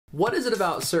What is it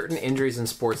about certain injuries in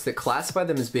sports that classify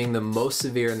them as being the most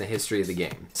severe in the history of the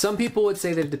game? Some people would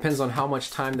say that it depends on how much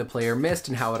time the player missed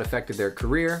and how it affected their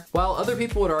career, while other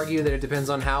people would argue that it depends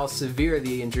on how severe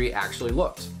the injury actually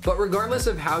looked. But regardless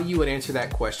of how you would answer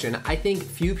that question, I think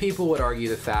few people would argue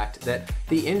the fact that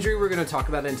the injury we're going to talk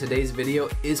about in today's video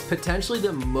is potentially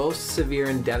the most severe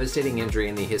and devastating injury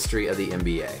in the history of the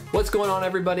NBA. What's going on,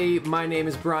 everybody? My name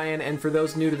is Brian, and for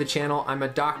those new to the channel, I'm a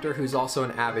doctor who's also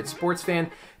an avid sports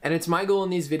fan. And it's my goal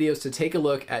in these videos to take a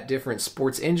look at different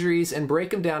sports injuries and break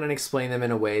them down and explain them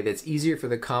in a way that's easier for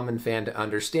the common fan to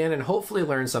understand and hopefully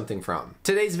learn something from.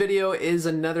 Today's video is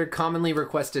another commonly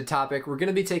requested topic. We're going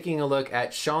to be taking a look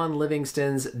at Shaun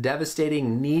Livingston's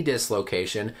devastating knee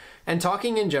dislocation and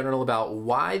talking in general about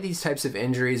why these types of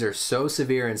injuries are so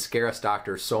severe and scare us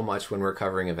doctors so much when we're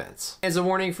covering events. As a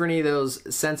warning for any of those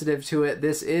sensitive to it,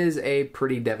 this is a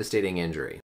pretty devastating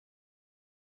injury.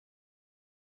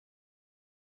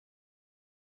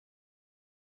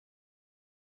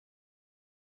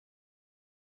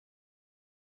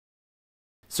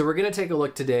 So we're going to take a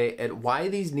look today at why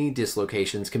these knee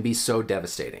dislocations can be so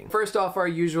devastating. First off, our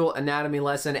usual anatomy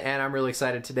lesson, and I'm really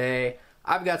excited today.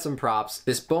 I've got some props.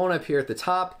 This bone up here at the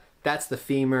top, that's the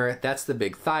femur, that's the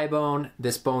big thigh bone.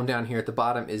 This bone down here at the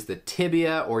bottom is the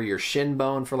tibia, or your shin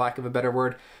bone for lack of a better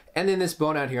word. And then this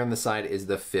bone out here on the side is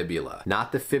the fibula,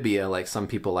 not the fibia like some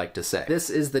people like to say. This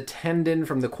is the tendon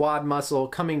from the quad muscle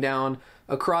coming down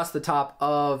across the top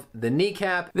of the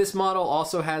kneecap. This model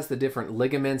also has the different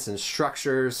ligaments and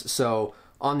structures. So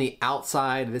on the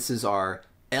outside, this is our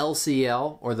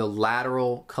LCL, or the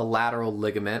lateral collateral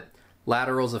ligament.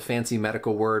 Lateral is a fancy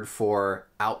medical word for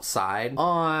outside.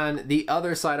 On the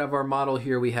other side of our model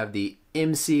here, we have the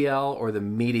MCL, or the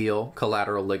medial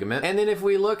collateral ligament. And then if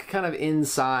we look kind of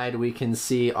inside, we can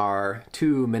see our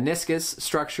two meniscus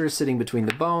structures sitting between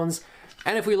the bones.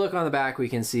 And if we look on the back, we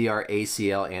can see our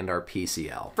ACL and our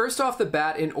PCL. First off the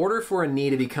bat, in order for a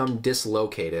knee to become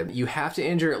dislocated, you have to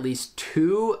injure at least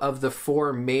 2 of the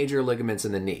 4 major ligaments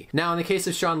in the knee. Now, in the case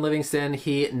of Shaun Livingston,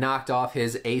 he knocked off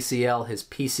his ACL, his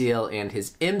PCL, and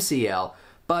his MCL,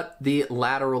 but the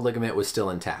lateral ligament was still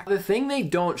intact. The thing they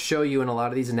don't show you in a lot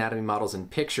of these anatomy models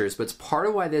and pictures, but it's part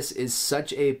of why this is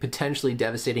such a potentially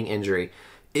devastating injury,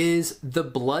 is the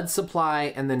blood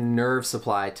supply and the nerve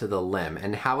supply to the limb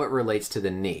and how it relates to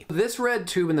the knee. This red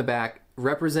tube in the back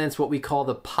represents what we call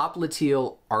the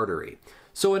popliteal artery.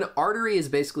 So an artery is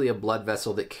basically a blood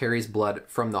vessel that carries blood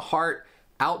from the heart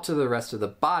out to the rest of the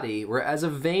body, whereas a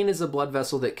vein is a blood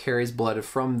vessel that carries blood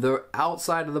from the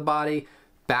outside of the body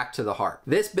back to the heart.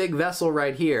 This big vessel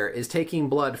right here is taking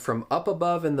blood from up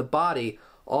above in the body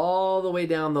all the way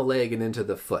down the leg and into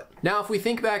the foot. Now, if we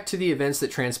think back to the events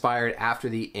that transpired after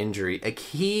the injury, a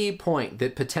key point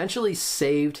that potentially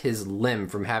saved his limb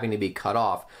from having to be cut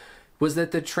off was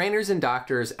that the trainers and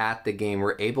doctors at the game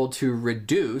were able to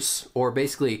reduce, or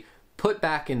basically put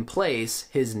back in place,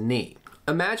 his knee.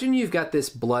 Imagine you've got this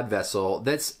blood vessel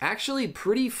that's actually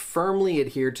pretty firmly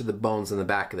adhered to the bones in the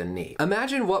back of the knee.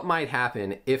 Imagine what might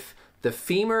happen if the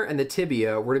femur and the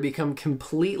tibia were to become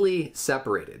completely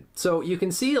separated. So you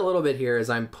can see a little bit here as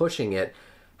I'm pushing it,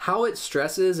 how it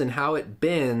stresses and how it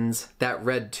bends that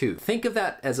red tooth. Think of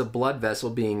that as a blood vessel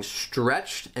being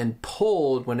stretched and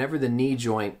pulled whenever the knee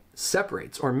joint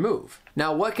separates or move.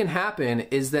 Now, what can happen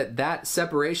is that that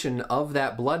separation of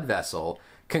that blood vessel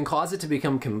can cause it to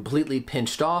become completely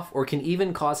pinched off, or can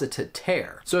even cause it to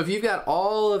tear. So if you've got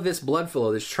all of this blood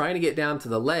flow that's trying to get down to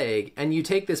the leg, and you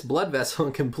take this blood vessel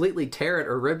and completely tear it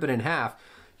or rip it in half,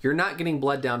 you're not getting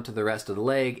blood down to the rest of the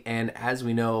leg, and as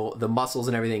we know, the muscles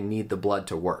and everything need the blood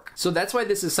to work. So that's why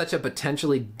this is such a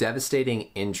potentially devastating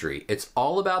injury. It's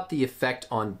all about the effect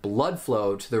on blood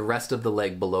flow to the rest of the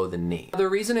leg below the knee. The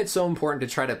reason it's so important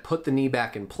to try to put the knee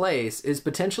back in place is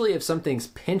potentially if something's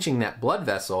pinching that blood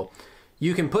vessel,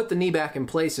 you can put the knee back in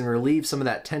place and relieve some of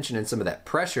that tension and some of that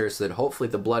pressure so that hopefully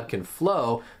the blood can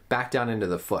flow back down into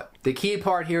the foot. The key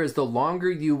part here is the longer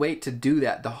you wait to do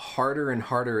that, the harder and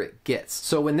harder it gets.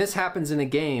 So when this happens in a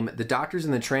game, the doctors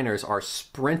and the trainers are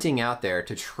sprinting out there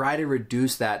to try to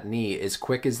reduce that knee as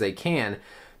quick as they can,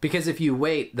 because if you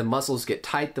wait, the muscles get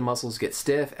tight, the muscles get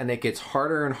stiff, and it gets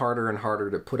harder and harder and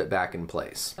harder to put it back in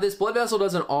place. This blood vessel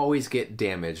doesn't always get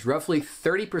damaged. Roughly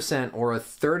 30%, or a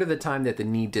third of the time that the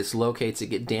knee dislocates, it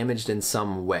gets damaged in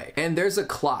some way. And there's a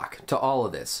clock to all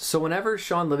of this. So whenever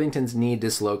Shaun Livingston's knee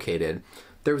dislocated,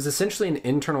 there was essentially an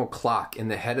internal clock in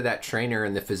the head of that trainer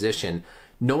and the physician,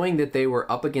 knowing that they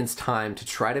were up against time to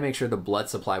try to make sure the blood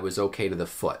supply was okay to the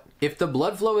foot. If the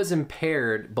blood flow is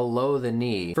impaired below the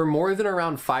knee for more than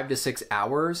around 5 to 6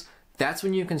 hours, that's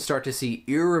when you can start to see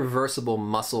irreversible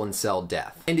muscle and cell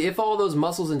death. And if all those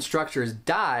muscles and structures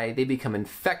die, they become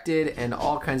infected and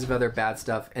all kinds of other bad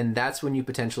stuff, and that's when you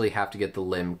potentially have to get the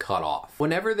limb cut off.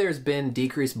 Whenever there's been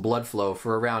decreased blood flow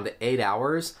for around 8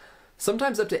 hours,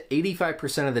 sometimes up to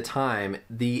 85% of the time,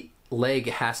 the leg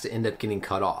has to end up getting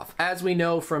cut off. As we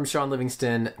know from Shaun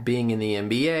Livingston being in the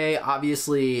NBA,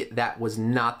 obviously that was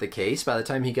not the case. By the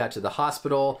time he got to the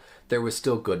hospital, there was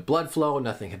still good blood flow,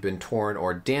 nothing had been torn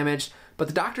or damaged, but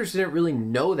the doctors didn't really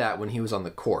know that when he was on the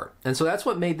court. And so that's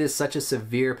what made this such a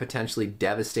severe, potentially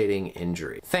devastating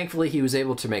injury. Thankfully, he was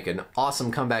able to make an awesome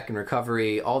comeback in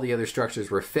recovery, all the other structures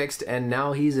were fixed, and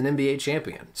now he's an NBA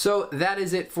champion. So that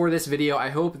is it for this video. I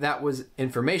hope that was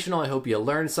informational. I hope you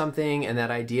learned something, and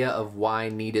that idea of why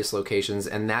knee dislocations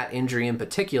and that injury in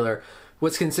particular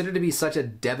what's considered to be such a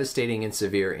devastating and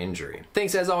severe injury.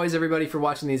 Thanks as always everybody for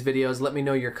watching these videos. Let me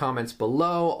know your comments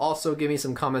below. Also give me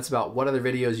some comments about what other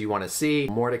videos you want to see.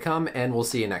 More to come, and we'll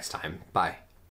see you next time. Bye.